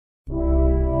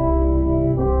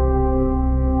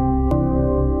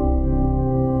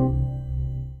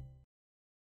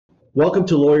Welcome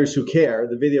to Lawyers Who Care,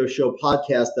 the video show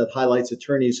podcast that highlights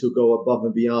attorneys who go above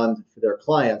and beyond for their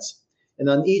clients. And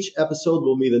on each episode,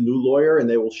 we'll meet a new lawyer and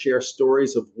they will share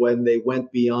stories of when they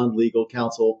went beyond legal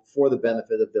counsel for the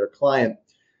benefit of their client.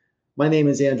 My name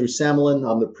is Andrew Samalin.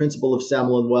 I'm the principal of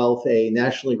Samalin Wealth, a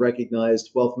nationally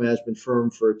recognized wealth management firm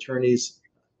for attorneys,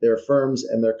 their firms,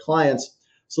 and their clients.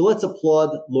 So let's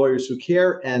applaud Lawyers Who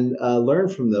Care and learn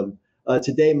from them.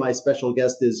 Today, my special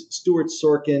guest is Stuart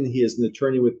Sorkin. He is an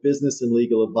attorney with business and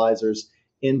legal advisors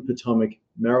in Potomac,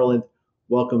 Maryland.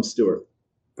 Welcome, Stuart.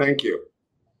 Thank you.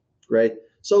 Great.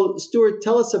 So, Stuart,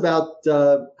 tell us about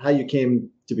how you came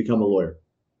to become a lawyer.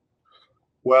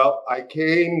 Well, I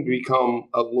came to become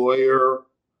a lawyer,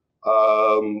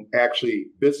 actually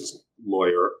business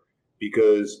lawyer,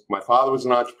 because my father was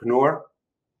an entrepreneur.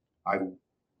 I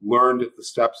learned at the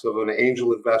steps of an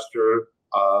angel investor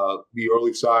the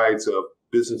early sides of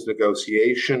business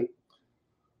negotiation,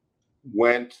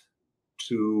 went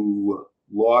to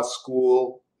law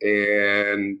school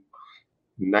and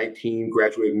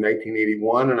graduated in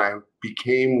 1981, and I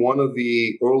became one of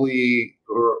the early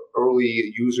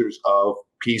users of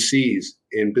PCs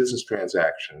in business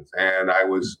transactions. And I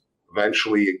was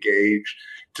eventually engaged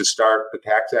to start the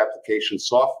tax application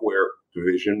software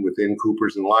division within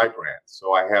Coopers & Lybrand.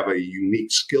 So I have a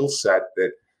unique skill set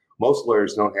that most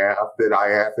lawyers don't have, that I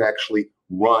have actually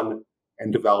run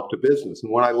and developed a business.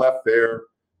 And when I left there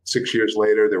 6 years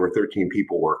later, there were 13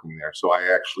 people working there. So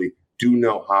I actually do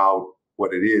know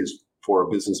what it is for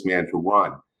a businessman to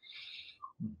run.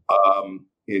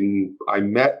 I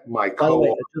met my By the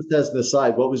way, just as an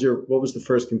aside, what was the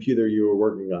first computer you were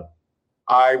working on?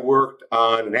 I worked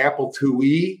on an Apple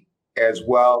IIe as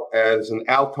well as an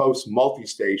Altos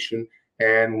multi-station.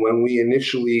 And when we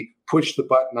initially pushed the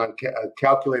button on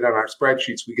calculate on our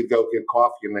spreadsheets, we could go get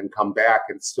coffee and then come back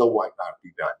and still might not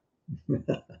be done.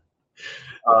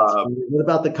 What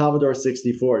about the Commodore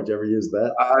 64? Did you ever use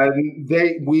that?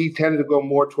 We tended to go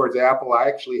more towards Apple. I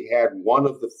actually had one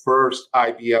of the first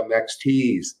IBM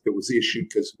XTs that was issued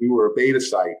because we were a beta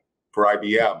site for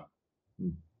IBM.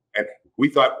 And we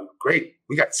thought, great,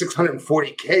 we got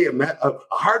 640K of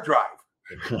a hard drive.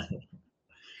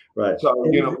 Right. So,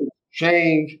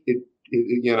 change,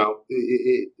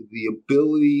 the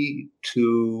ability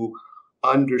to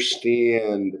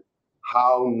understand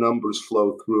how numbers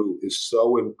flow through is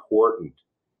so important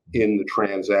in the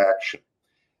transaction.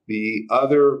 The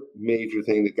other major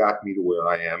thing that got me to where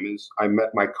I am is I met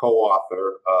my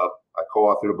co-author. I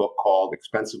co-authored a book called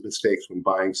Expensive Mistakes When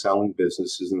Buying, Selling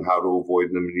Businesses and How to Avoid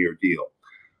Them in Your Deal.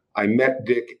 I met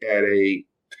Dick at a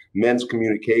men's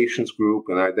communications group,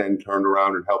 and I then turned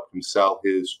around and helped him sell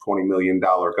his $20 million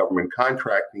government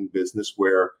contracting business,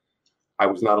 where I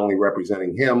was not only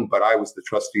representing him, but I was the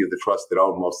trustee of the trust that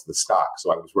owned most of the stock.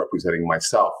 So I was representing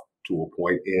myself to a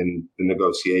point in the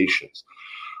negotiations.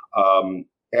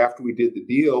 After we did the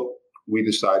deal, we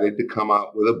decided to come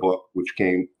out with a book, which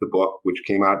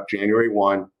came out January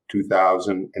 1,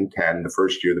 2010, the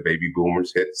first year the baby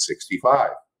boomers hit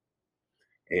 65.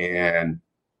 And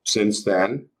since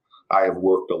then, I have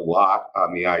worked a lot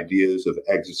on the ideas of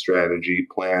exit strategy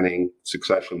planning,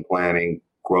 succession planning,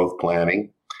 growth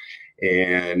planning.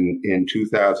 And in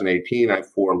 2018, I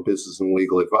formed Business and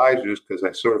Legal Advisors because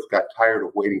I sort of got tired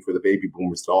of waiting for the baby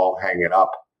boomers to all hang it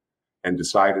up, and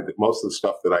decided that most of the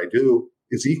stuff that I do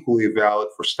is equally valid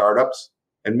for startups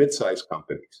and mid-sized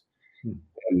companies.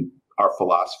 And our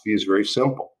philosophy is very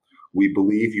simple. We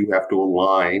believe you have to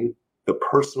align the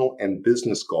personal and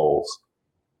business goals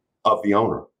of the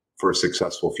owner for a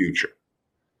successful future.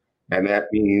 And that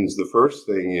means the first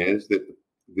thing is that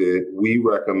we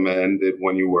recommend that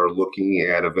when you are looking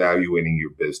at evaluating your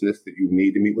business, that you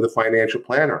need to meet with a financial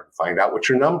planner, find out what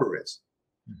your number is.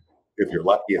 If you're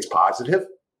lucky, it's positive.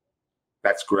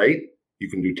 That's great. You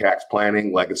can do tax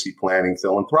planning, legacy planning,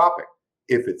 philanthropic.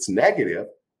 If it's negative,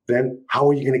 then how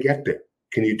are you going to get there?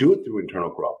 Can you do it through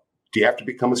internal growth? Do you have to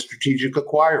become a strategic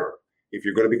acquirer? If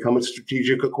you're going to become a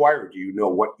strategic acquirer, do you know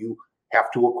what you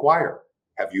have to acquire?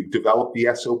 Have you developed the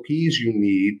SOPs you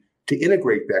need to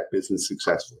integrate that business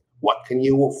successfully? What can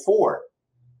you afford?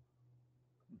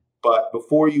 But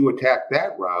before you attack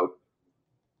that route,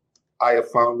 I have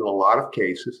found in a lot of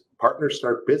cases, partners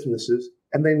start businesses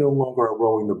and they no longer are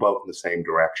rowing the boat in the same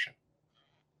direction.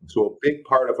 So a big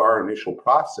part of our initial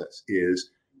process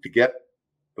is to get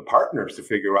the partners to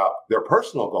figure out their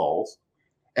personal goals.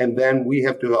 And then we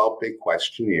have developed a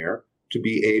questionnaire to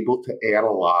be able to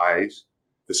analyze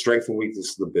the strengths and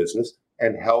weaknesses of the business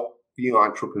and help the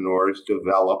entrepreneurs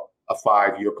develop a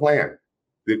 5-year plan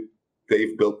that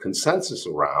they've built consensus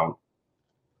around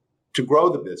to grow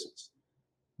the business.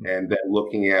 And then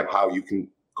looking at how you can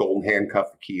golden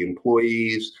handcuff the key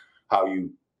employees, how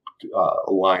you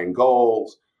align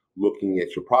goals, looking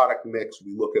at your product mix.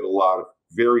 We look at a lot of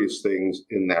various things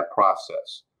in that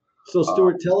process. So,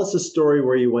 Stuart, tell us a story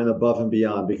where you went above and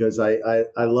beyond, because I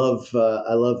love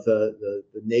the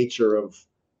nature of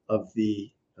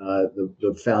the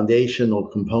foundational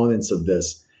components of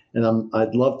this, and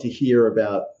I'd love to hear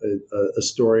about a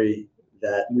story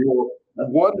that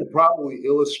one that probably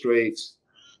illustrates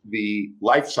the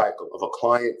life cycle of a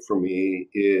client for me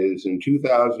is in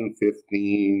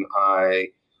 2015. I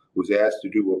was asked to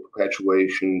do a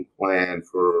perpetuation plan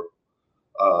for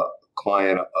a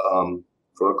client.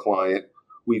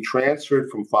 We transferred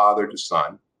from father to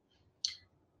son.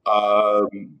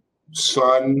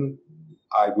 Son,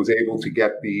 I was able to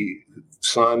get the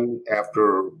son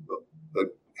after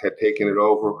had taken it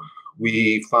over.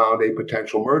 We found a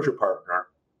potential merger partner,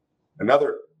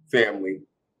 another family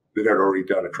that had already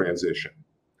done a transition.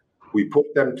 We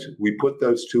put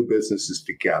those two businesses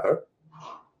together.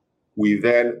 We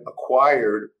then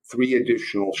acquired 3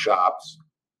 additional shops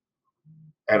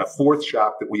and a 4th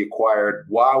shop that we acquired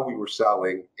while we were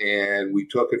selling. And we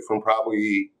took it from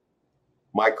probably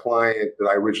my client that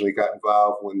I originally got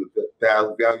involved when the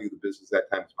value of the business at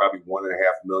that time was probably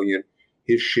 $1.5 million.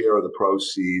 His share of the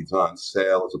proceeds on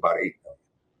sale is about $8 million.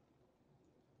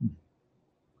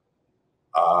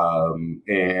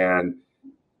 And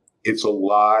it's a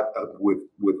lot with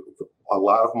a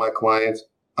lot of my clients.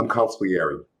 I'm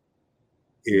consigliere.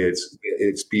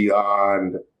 It's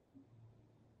beyond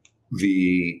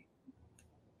the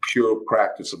pure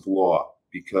practice of law,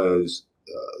 because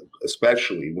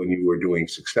especially when you are doing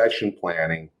succession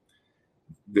planning,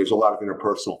 there's a lot of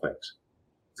interpersonal things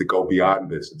that go beyond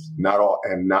business. Not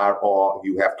all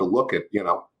you have to look at,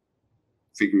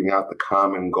 figuring out the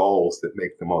common goals that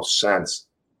make the most sense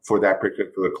for that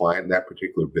particular client and that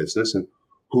particular business, and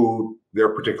who their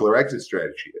particular exit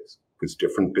strategy is. Because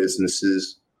different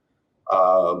businesses,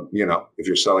 if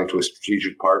you're selling to a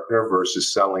strategic partner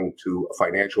versus selling to a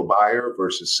financial buyer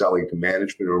versus selling to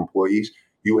management or employees,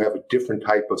 you have a different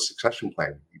type of succession plan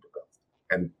you need to build.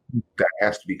 And that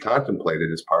has to be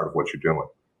contemplated as part of what you're doing.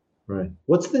 Right.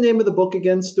 What's the name of the book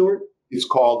again, Stuart? It's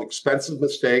called Expensive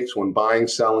Mistakes When Buying,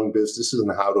 Selling Businesses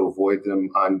and How to Avoid Them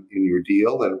in Your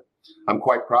Deal. And I'm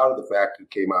quite proud of the fact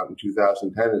it came out in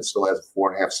 2010 and it still has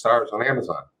 4.5 stars on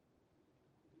Amazon.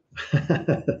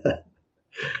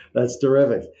 That's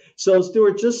terrific. So,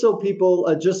 Stuart, just so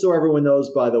everyone knows,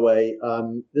 by the way,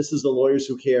 this is the Lawyers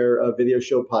Who Care video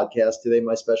show podcast. Today,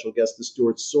 my special guest is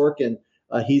Stuart Sorkin.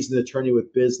 He's an attorney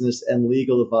with business and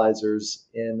legal advisors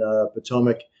in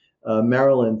Potomac,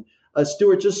 Maryland.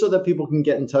 Stuart, just so that people can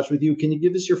get in touch with you, can you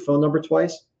give us your phone number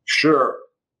twice? Sure.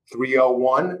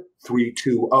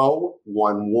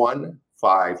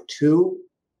 301-320-1152.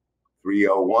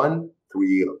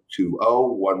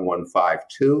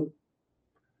 301-320-1152.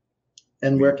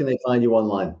 And where can they find you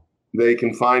online? They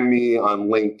can find me on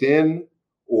LinkedIn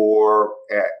or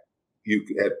at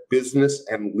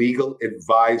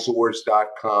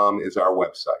businessandlegaladvisors.com is our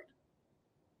website.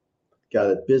 Got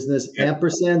it. Business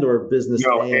ampersand or business?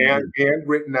 No, and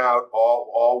written out,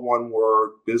 all one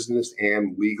word,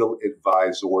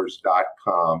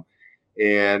 businessandlegaladvisors.com.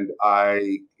 And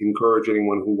I encourage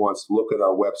anyone who wants to look at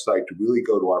our website to really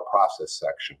go to our process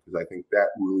section, because I think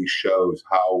that really shows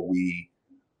how we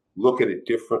look at it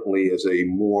differently as a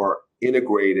more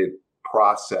integrated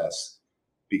process.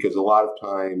 Because a lot of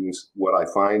times what I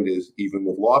find is, even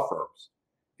with law firms,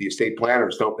 the estate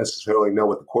planners don't necessarily know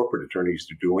what the corporate attorneys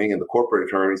are doing, and the corporate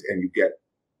attorneys, and you get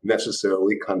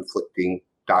necessarily conflicting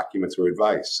documents or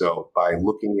advice. So by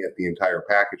looking at the entire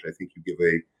package, I think you give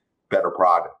a better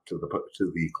product to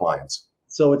the clients.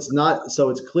 So it's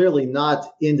clearly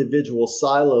not individual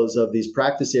silos of these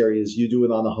practice areas. You do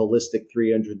it on a holistic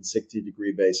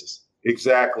 360-degree basis.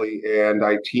 Exactly. And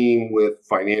I team with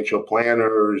financial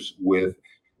planners.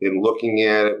 In looking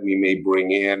at it, we may bring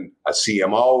in a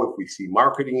CMO if we see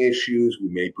marketing issues. We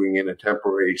may bring in a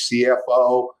temporary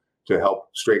CFO to help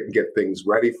get things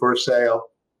ready for a sale.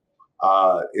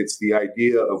 It's the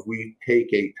idea of we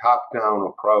take a top-down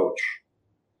approach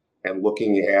and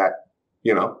looking at,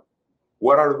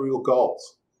 what are the real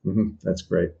goals? Mm-hmm. That's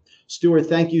great. Stuart,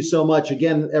 thank you so much.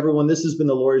 Again, everyone, this has been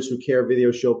the Lawyers Who Care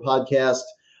video show podcast.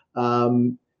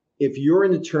 If you're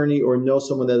an attorney or know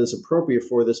someone that is appropriate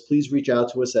for this, please reach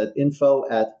out to us at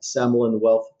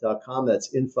info@samalinwealth.com.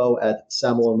 That's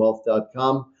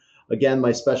info@samalinwealth.com. Again,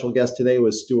 my special guest today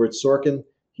was Stuart Sorkin.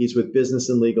 He's with Business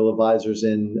and Legal Advisors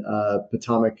in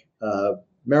Potomac,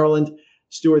 Maryland.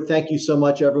 Stuart, thank you so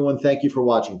much, everyone. Thank you for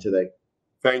watching today.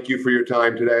 Thank you for your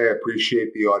time today. I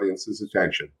appreciate the audience's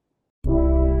attention.